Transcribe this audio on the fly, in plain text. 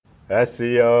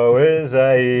SEO is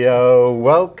AEO.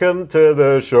 Welcome to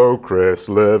the show, Chris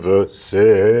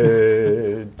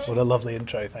Liversidge. What a lovely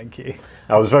intro, thank you.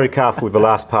 I was very careful with the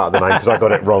last part of the name because I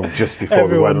got it wrong just before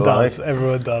we went live.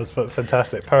 Everyone does, but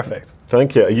fantastic, perfect.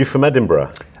 Thank you. Are you from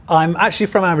Edinburgh? I'm actually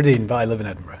from Aberdeen, but I live in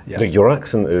Edinburgh. Yeah. Your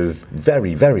accent is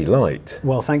very, very light.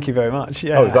 Well, thank you very much.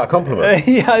 Yeah. Oh, is that a compliment?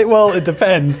 Yeah, well, it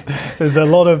depends. There's a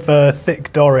lot of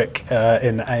thick Doric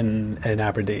in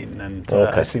Aberdeen, and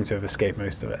I seem to have escaped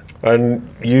most of it. And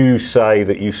you say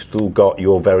that you've still got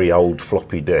your very old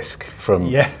floppy disk from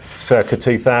circa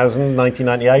 2000,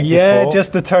 1998? Yeah, before?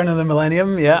 just the turn of the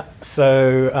millennium, yeah.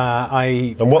 So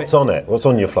And what's on it? What's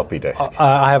on your floppy disk?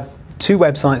 I have 2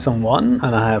 websites on one,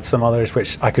 and I have some others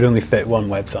which I could only fit one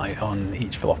website on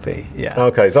each floppy. Yeah.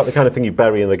 Okay, is that the kind of thing you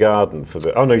bury in the garden for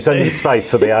the? Oh no, you send the space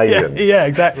for the aliens. Yeah,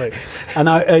 exactly.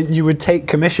 And you would take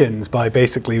commissions by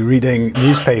basically reading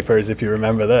newspapers, if you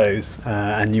remember those,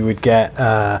 and you would get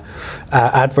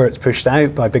adverts pushed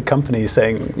out by big companies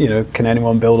saying, can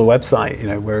anyone build a website?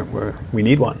 We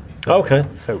need one. Okay.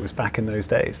 So it was back in those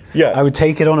days. Yeah. I would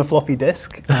take it on a floppy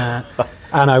disk,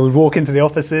 and I would walk into the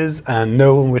offices, and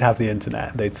no one would have the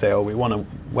internet. They'd say, "Oh, we want a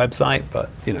website,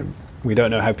 but we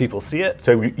don't know how people see it."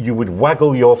 So you would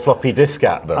waggle your floppy disk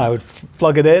at them. I would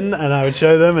plug it in, and I would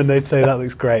show them, and they'd say, "That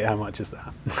looks great. How much is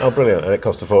that?" Oh, brilliant! And it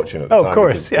cost a fortune at the time. Of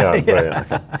course,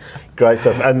 brilliant. Okay. Great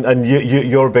stuff. And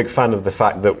you're a big fan of the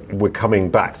fact that we're coming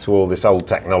back to all this old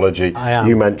technology. I am.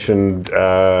 You mentioned,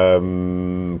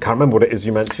 can't remember what it is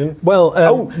you mentioned.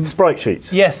 Well, sprite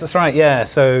sheets. Yes, that's right. Yeah,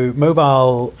 so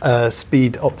mobile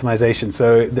speed optimization.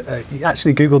 So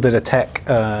actually, Google did a tech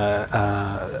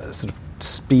sort of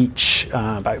speech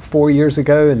about 4 years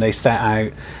ago, and they set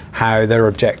out how their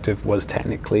objective was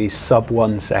technically sub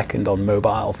 1 second on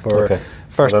mobile for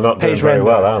first they're not page doing very render.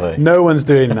 well, are they? No one's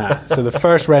doing that. So the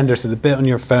first render, so the bit on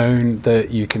your phone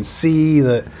that you can see,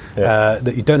 that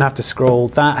you don't have to scroll,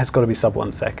 that has got to be sub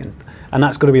 1 second. And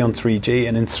that's got to be on 3G.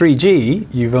 And in 3G,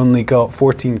 you've only got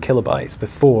 14 kilobytes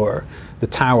before the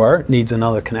tower needs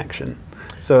another connection.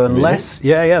 So unless,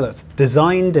 that's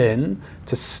designed in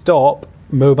to stop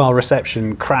mobile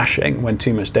reception crashing when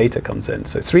too much data comes in.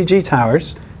 So 3G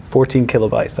towers, 14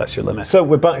 kilobytes, that's your limit. So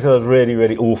we're back to those really,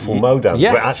 really awful modems,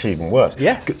 yes. but actually even worse.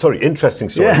 Yes. Sorry, interesting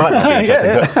story. Yeah. It might not be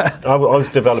interesting, Yeah. but I was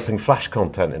developing Flash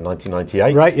content in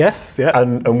 1998. Right, yes, yeah.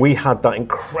 And we had that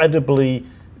incredibly...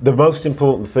 The most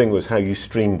important thing was how you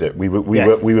streamed it. We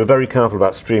were very careful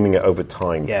about streaming it over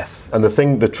time. Yes. And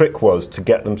the trick was to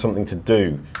get them something to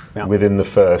do within the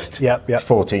first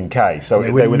 14K. So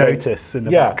they would notice in the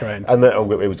background. And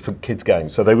it was for kids'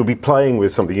 games. So they would be playing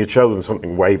with something. You'd show them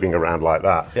something waving around like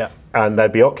that. Yeah. And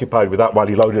they'd be occupied with that while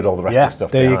you loaded all the rest of the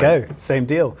stuff there behind. you go. Same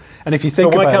deal. And if you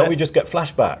think about about So why can't it, we just get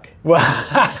flashback? Well,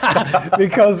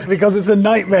 because it's a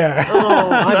nightmare. Oh,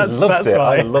 I loved it.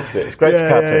 Why. I loved it. It's great for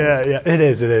cartoons. Yeah. It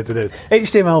is.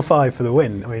 HTML5 for the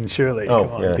win. I mean, surely,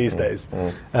 these days.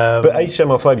 But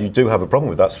HTML5, you do have a problem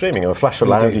with that streaming, and Flash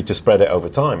allowed you to spread it over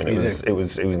time, and it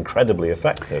was incredibly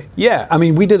effective. Yeah, I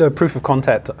mean, we did a proof of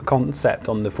concept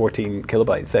on the 14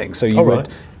 kilobyte thing. So you would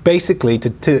basically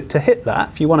to hit that,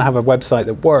 if you want to have a website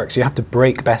that works, you have to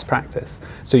break best practice.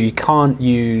 So you can't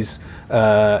use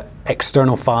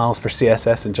external files for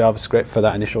CSS and JavaScript for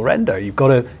that initial render. You've got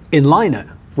to inline it,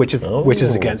 which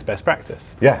is against best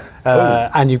practice. Yeah.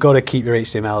 And you've got to keep your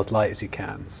HTML as light as you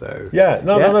can. So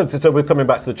no. So we're coming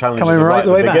back to the challenges coming right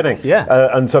the way beginning. Back.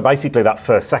 Yeah. And so basically that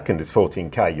first second is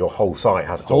 14K. Your whole site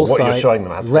has to. What you're showing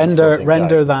them has to render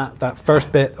 14K. that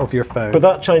first bit of your phone. But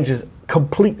that changes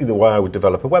completely the way I would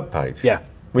develop a web page. Yeah.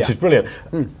 Which is brilliant.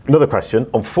 Another question,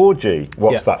 on 4G,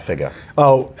 what's that figure?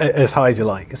 Oh, as high as you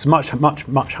like. It's much, much,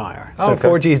 much higher. So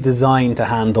 4G is designed to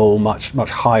handle much,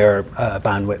 much higher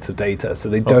bandwidths of data, so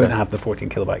they don't have the 14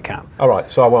 kilobyte cap. All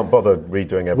right, so I won't bother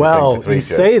redoing everything for 3G. Well, you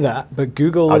say that, but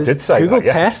Google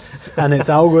tests, and its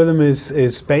algorithm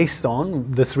is based on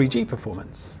the 3G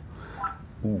performance.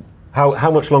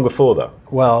 How much longer for, though?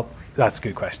 Well, that's a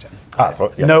good question.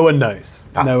 No one knows.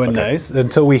 No one knows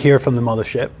until we hear from the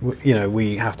mothership.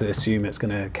 We have to assume it's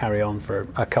going to carry on for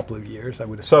a couple of years. I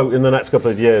would assume. So in the next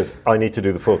couple of years, I need to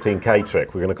do the 14K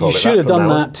trick. We're going to call it that. You should have done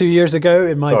that 2 years ago,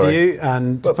 in my view,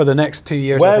 and for the next 2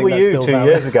 years. Where I think were you still 2 valid.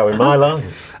 years ago in my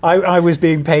life? I was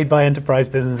being paid by enterprise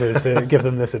businesses to give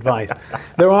them this advice.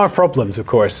 There are problems, of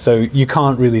course. So you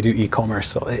can't really do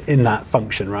e-commerce in that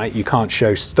function, right? You can't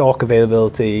show stock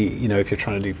availability, if you're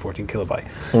trying to do 14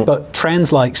 kilobyte. But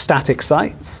trends like static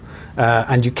sites,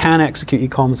 and you can execute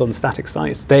e-coms on static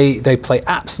sites, they play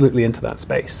absolutely into that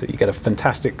space. So you get a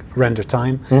fantastic render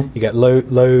time, you get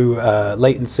low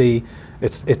latency.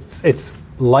 It's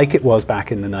like it was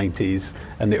back in the 90s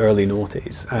and the early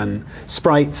noughties. And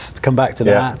sprites, to come back to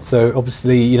that, so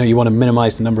obviously, you want to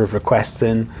minimize the number of requests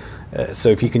in. So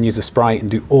if you can use a sprite and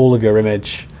do all of your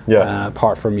image,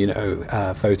 apart from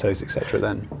photos, etc.,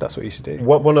 then that's what you should do.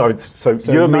 So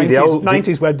you and me, the old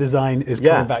 90s web design is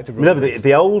coming back to. No, but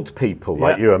the old people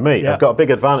like you and me have got a big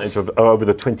advantage over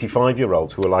the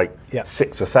 25-year-olds who were like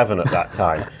 6 or 7 at that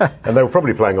time, and they were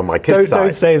probably playing on my kids' side.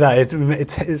 Don't say that.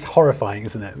 It's horrifying,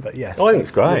 isn't it? But yes, I think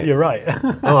it's great. You're right.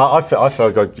 I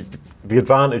feel like the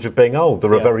advantage of being old.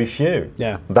 There are very few.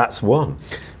 Yeah, that's one.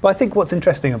 But I think what's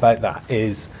interesting about that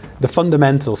is the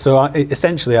fundamentals. So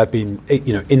essentially, I've been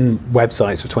in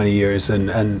websites for 20 years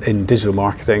and in digital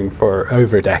marketing for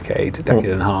over a decade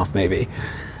and a half maybe.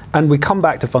 And we come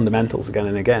back to fundamentals again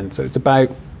and again. So it's about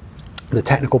the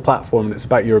technical platform, and it's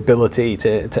about your ability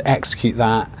to execute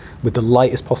that with the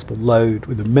lightest possible load,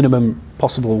 with the minimum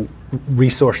possible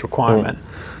resource requirement.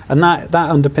 And that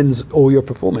underpins all your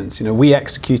performance. We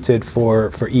executed for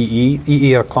EE.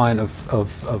 EE are a client of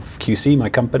QC, my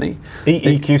company.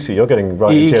 EEQC, you're getting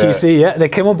right into EEQC, yeah. They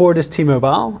came on board as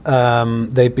T-Mobile.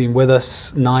 They've been with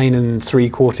us 9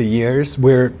 3/4 years.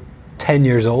 We're 10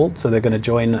 years old, so they're going to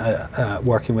join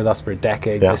working with us for a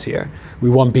decade this year. We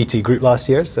won BT Group last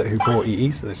year, who bought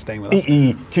EE, so they're staying with us.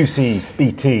 EEQC,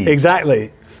 BT.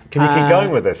 Exactly. Can you keep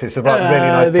going with this? It's a really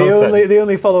nice concept. The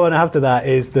only follow-on after that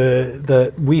is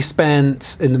that we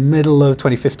spent, in the middle of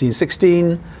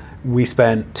 2015-16, we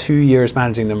spent 2 years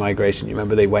managing the migration. You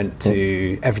remember they went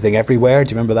to Everything Everywhere? Do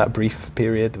you remember that brief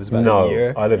period? It was about a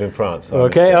year. No, I live in France. So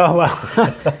okay, well,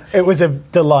 it was a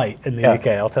delight in the UK,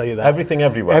 I'll tell you that. Everything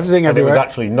Everywhere. Everything Everywhere. It was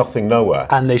actually Nothing Nowhere.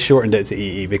 And they shortened it to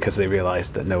EE because they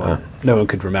realised that no one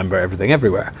could remember Everything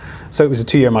Everywhere. So it was a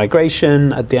 2-year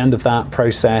migration. At the end of that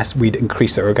process, we'd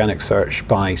increased our organic search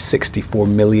by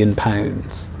 £64 million.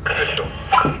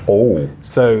 Oh.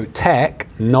 So tech,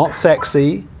 not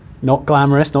sexy, not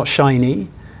glamorous, not shiny,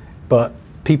 but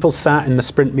people sat in the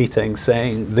sprint meeting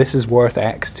saying, this is worth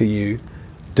X to you.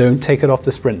 Don't take it off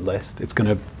the sprint list. It's going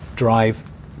to drive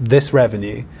this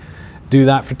revenue. Do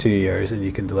that for 2 years and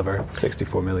you can deliver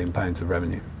 £64 million of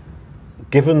revenue.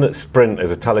 Given that Sprint is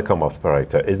a telecom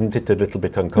operator, isn't it a little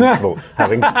bit uncomfortable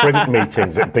having sprint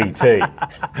meetings at BT?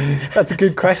 That's a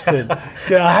good question.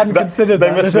 I hadn't considered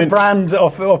that. There's a brand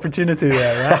opportunity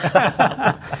there,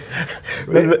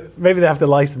 right? Maybe they have to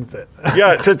license it.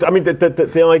 Yeah, so I mean,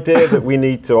 the idea that we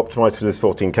need to optimise for this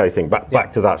 14K thing,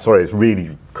 back to that, sorry, it's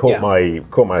really caught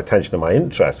my attention and my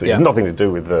interest, which has nothing to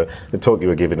do with the talk you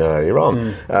were giving earlier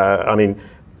on. I mean,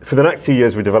 for the next 2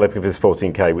 years, we're developing this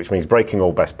 14K, which means breaking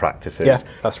all best practices. Yeah,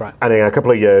 that's right. And in a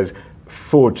couple of years,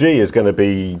 4G is going to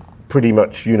be pretty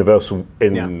much universal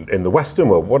in the Western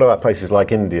world. What about places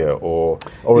like India, or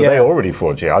are they already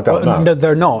 4G? I don't know. No,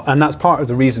 they're not, and that's part of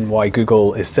the reason why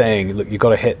Google is saying, look, you've got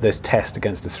to hit this test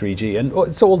against the 3G, and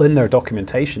it's all in their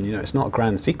documentation. It's not a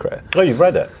grand secret. Oh, you've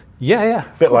read it? Yeah.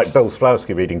 A bit like Bill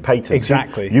Slawski reading patents.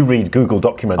 Exactly. You read Google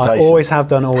documentation. I always have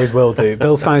done, always will do.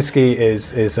 Bill Slawski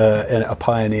is a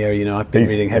pioneer. I've been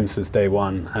reading him since day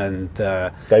one. And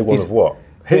day one of what?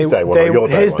 His day one or your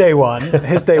day his one? Day one.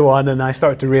 His day one, and I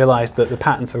started to realise that the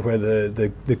patents are where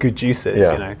the good juice is,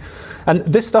 And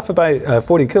this stuff about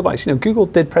 40 kilobytes, Google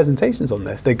did presentations on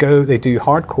this. They do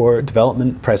hardcore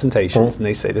development presentations, and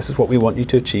they say, this is what we want you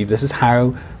to achieve. This is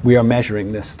how we are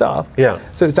measuring this stuff. Yeah.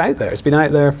 So it's out there. It's been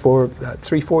out there for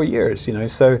 3-4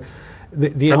 years, So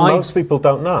most people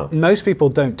don't know. Most people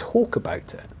don't talk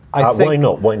about it. Why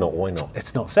not? Why not?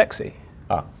 It's not sexy.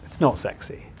 It's not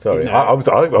sexy. Sorry, I was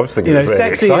thinking it was really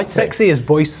exciting. Sexy is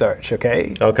voice search,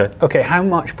 okay? Okay, how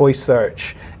much voice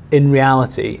search, in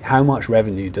reality, how much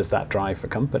revenue does that drive for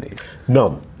companies?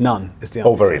 None is the answer.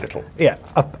 Or very little. Yeah,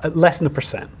 less than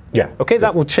 1%. Yeah. Okay,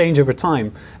 that will change over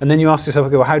time. And then you ask yourself,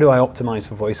 okay, well, how do I optimize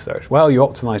for voice search? Well, you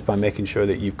optimize by making sure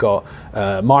that you've got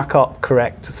markup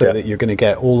correct so that you're going to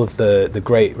get all of the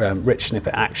great rich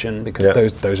snippet action, because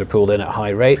those are pulled in at high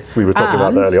rate. We were talking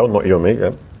about that earlier on, not you and me.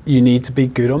 Yeah. You need to be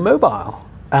good on mobile.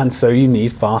 And so you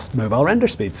need fast mobile render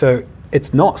speed. So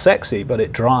it's not sexy, but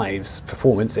it drives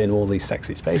performance in all these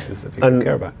sexy spaces that people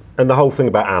care about. And the whole thing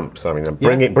about amps, I mean,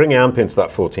 bring AMP into that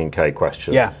 14K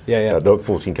question. Yeah. The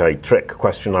 14K trick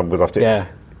question, I would have to... Yeah.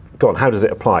 Go on, how does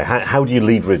it apply? How do you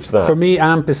leverage that? For me,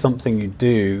 AMP is something you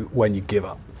do when you give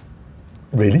up.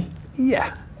 Really?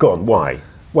 Yeah. Go on, why?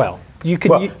 Well, you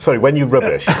can... sorry, when you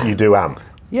rubbish, you do AMP.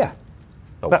 Yeah.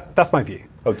 That's my view.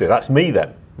 Oh dear, that's me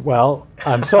then. Well,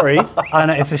 I'm sorry,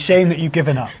 and it's a shame that you've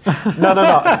given up. No.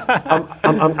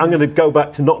 I'm going to go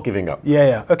back to not giving up.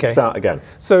 Yeah, okay. Start again.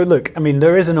 So look, I mean,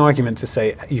 there is an argument to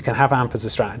say you can have AMP as a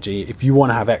strategy. If you want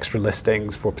to have extra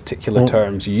listings for particular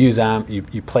terms, you use AMP,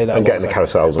 you play that. And getting the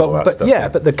carousels and all that stuff. Yeah,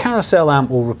 but the carousel AMP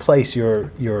will replace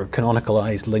your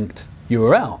canonicalized linked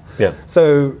URL. Yeah.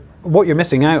 So what you're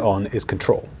missing out on is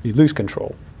control. You lose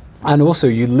control. And also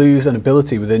you lose an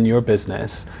ability within your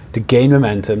business to gain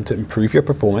momentum, to improve your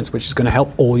performance, which is going to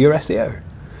help all your SEO.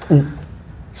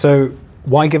 So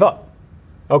why give up?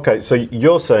 Okay, so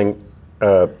you're saying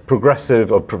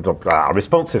progressive or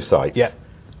responsive sites,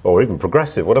 or even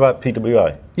progressive. What about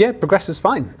PWA? Yeah, progressive's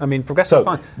fine. I mean, progressive's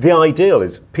fine. The ideal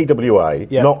is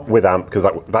PWA, not with AMP, because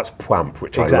that's PWAMP,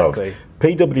 which I love.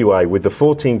 PWA with the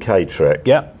 14K trick,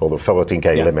 or the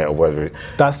 14K limit, or whatever.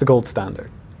 That's the gold standard.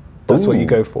 That's what you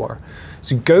go for.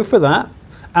 So you go for that.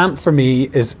 AMP for me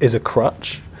is a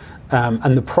crutch.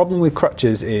 And the problem with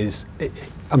crutches is,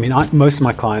 most of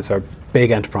my clients are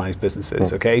big enterprise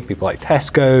businesses, okay? People like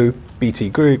Tesco, BT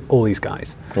Group, all these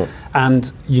guys.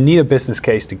 And you need a business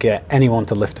case to get anyone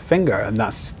to lift a finger, and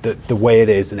that's just the way it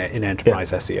is in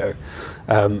enterprise SEO.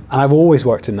 And I've always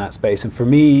worked in that space, and for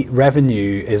me,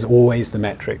 revenue is always the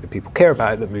metric that people care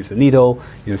about, that moves the needle.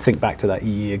 Think back to that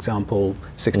EE example,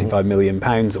 £65 million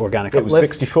organic uplift. It was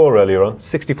 64 earlier on.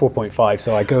 64.5,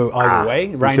 so I go either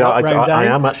way, round up, round down. I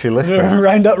am actually listening.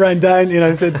 Round up, round down,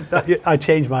 so I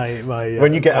change my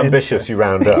when you get ambitious, you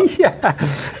round up. Yeah,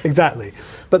 exactly.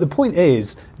 But the point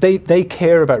is, they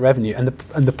care about revenue, and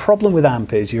the problem with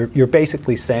AMP is you're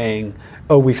basically saying,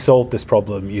 oh, we've solved this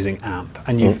problem using AMP,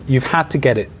 and you've had to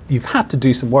get it. You've had to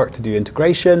do some work to do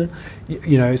integration,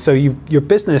 So your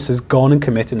business has gone and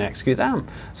committed and executed AMP.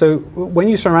 So when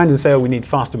you turn around and say, oh, we need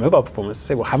faster mobile performance,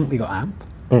 say, well, haven't we got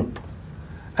AMP?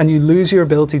 And you lose your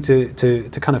ability to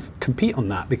kind of compete on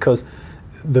that, because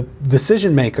the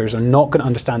decision makers are not going to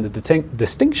understand the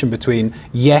distinction between,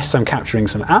 yes, I'm capturing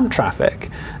some AMP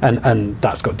traffic, and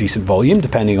that's got decent volume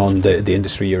depending on the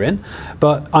industry you're in,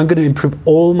 but I'm going to improve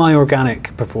all my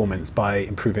organic performance by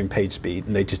improving page speed,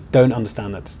 and they just don't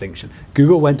understand that distinction.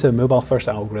 Google went to a mobile first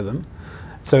algorithm,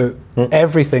 so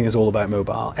everything is all about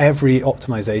mobile. Every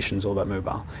optimization is all about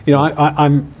mobile.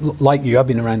 I'm like you. I've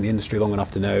been around the industry long enough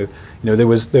to know. There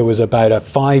was about a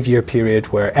 5-year period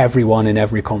where everyone in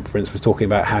every conference was talking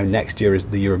about how next year is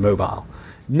the year of mobile.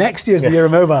 Next year's the year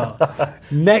of mobile.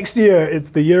 Next year it's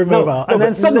the year of mobile, and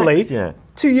then suddenly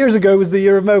 2 years ago was the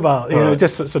year of mobile. It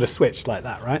just sort of switched like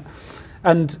that, right?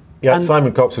 And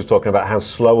Simon Cox was talking about how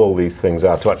slow all these things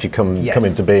are to actually come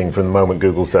into being from the moment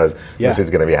Google says this is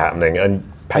going to be happening, and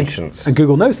patience. And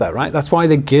Google knows that, right? That's why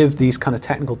they give these kind of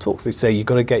technical talks. They say, you've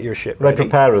got to get your shit ready. They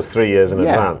prepare us 3 years in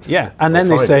advance. Yeah, and then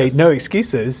they say, no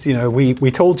excuses,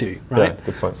 we told you, right? Yeah,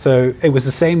 good point. So it was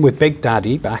the same with Big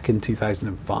Daddy back in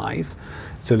 2005.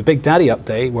 So the Big Daddy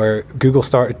update, where Google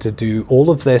started to do all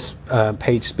of this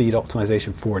page speed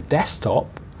optimization for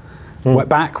desktop,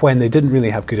 back when they didn't really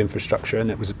have good infrastructure,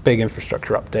 and it was a big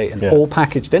infrastructure update, and all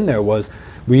packaged in there was,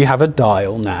 we have a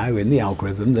dial now in the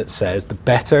algorithm that says the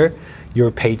better your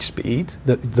page speed,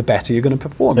 the better you're going to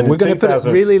perform. And we're going to put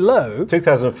it really low.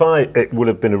 2005, it would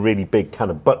have been a really big kind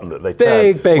of button that they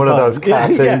turned. Big one button. Of those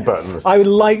cartoon buttons. I would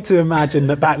like to imagine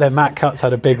that back then Matt Cutts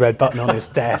had a big red button on his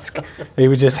desk. He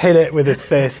would just hit it with his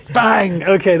fist. Bang!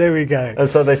 Okay, there we go. And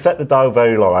so they set the dial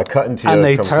very low. I cut into and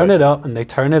they turn it up, and they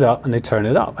turn it up, and they turn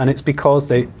it up. And it's because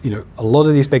they, a lot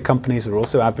of these big companies are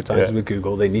also advertisers with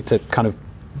Google. They need to kind of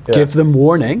give them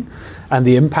warning, and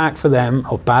the impact for them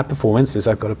of bad performance is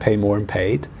I've got to pay more in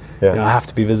paid. I have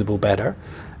to be visible better.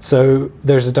 So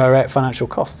there's a direct financial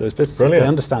cost to those businesses. Brilliant. They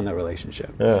understand that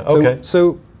relationship. Yeah, okay.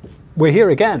 So we're here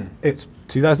again. It's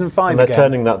 2005 and they're again.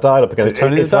 turning that dial up again.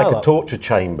 It's like a up. torture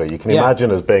chamber. You can imagine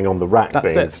us being on the rack,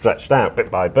 being stretched out bit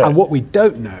by bit. And what we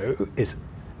don't know is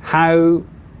how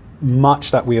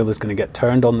much that wheel is going to get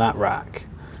turned on that rack.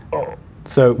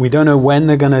 So we don't know when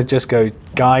they're going to just go,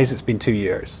 guys, it's been 2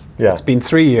 years. It's been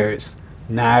 3 years.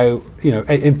 Now,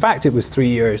 in fact, it was 3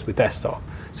 years with desktop.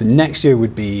 So next year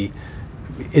would be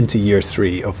into year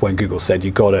 3 of when Google said,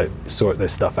 you've got to sort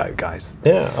this stuff out, guys.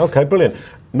 Yeah, okay, brilliant.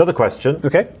 Another question.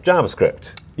 Okay.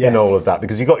 JavaScript in all of that,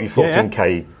 because you've got your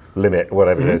 14K limit,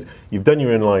 whatever it is. You've done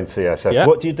your inline CSS. Yeah.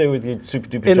 What do you do with your super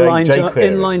duper jQuery?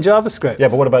 Inline JavaScript. Yeah,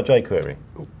 but what about jQuery?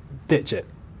 Ditch it.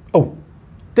 Oh.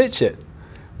 Ditch it.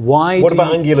 What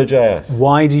about AngularJS?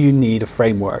 Why do you need a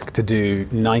framework to do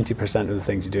 90% of the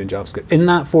things you do in JavaScript? In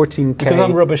that 14K... Because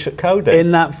I'm rubbish at coding.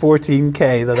 In that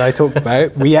 14K that I talked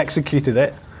about, we executed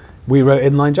it. We wrote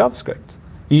inline JavaScript.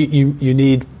 You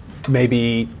need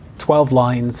maybe 12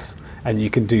 lines, and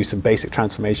you can do some basic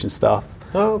transformation stuff.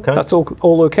 Oh, okay. That's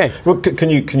all okay. Well, can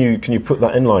you put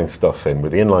that inline stuff in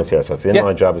with the inline CSS, the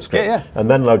inline JavaScript, and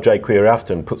then load jQuery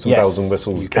after and put some bells and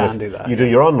whistles? You can do that. You do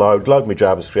your onload, load me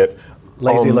JavaScript,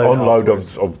 lazy load of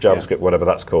JavaScript, whatever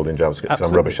that's called in JavaScript,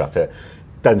 because I'm rubbish at it.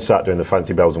 Then start doing the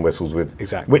fancy bells and whistles with,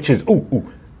 which is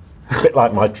a bit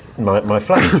like my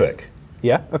Flash trick.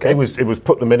 Yeah, okay. It was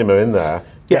put the minimum in there,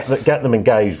 get them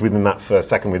engaged within that first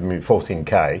second with me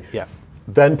 14K. Yeah.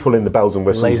 Then pull in the bells and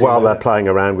whistles while they're playing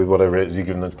around with whatever it is you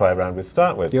give them to play around with,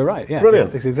 start with. You're right, yeah.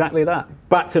 Brilliant. It's exactly that.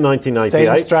 Back to 1998.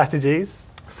 Same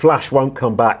strategies. Flash won't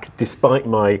come back, despite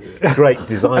my great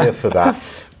desire for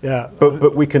that. Yeah.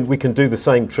 But we can do the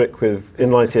same trick with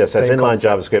inline CSS, inline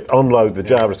JavaScript, onload the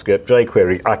JavaScript,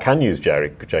 jQuery. I can use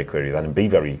jQuery then and be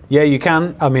very... Yeah, you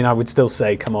can. I mean, I would still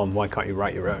say, come on, why can't you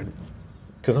write your own?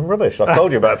 Because I'm rubbish. I've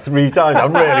told you about 3 times.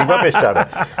 I'm really rubbish at it.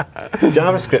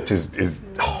 JavaScript is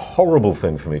a horrible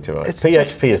thing for me to write.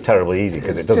 PHP is terribly easy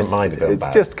because it doesn't mind if it's bad.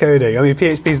 It's just coding. I mean,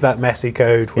 PHP is that messy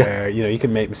code where you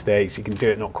can make mistakes, you can do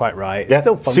it not quite right. It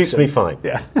still functions. Suits me fine.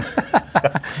 Yeah.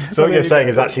 So what you're saying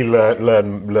is actually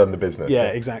learn the business. Yeah,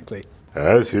 exactly.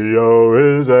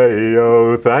 SEO is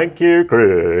AO. Thank you,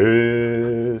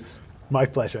 Chris. My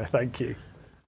pleasure. Thank you.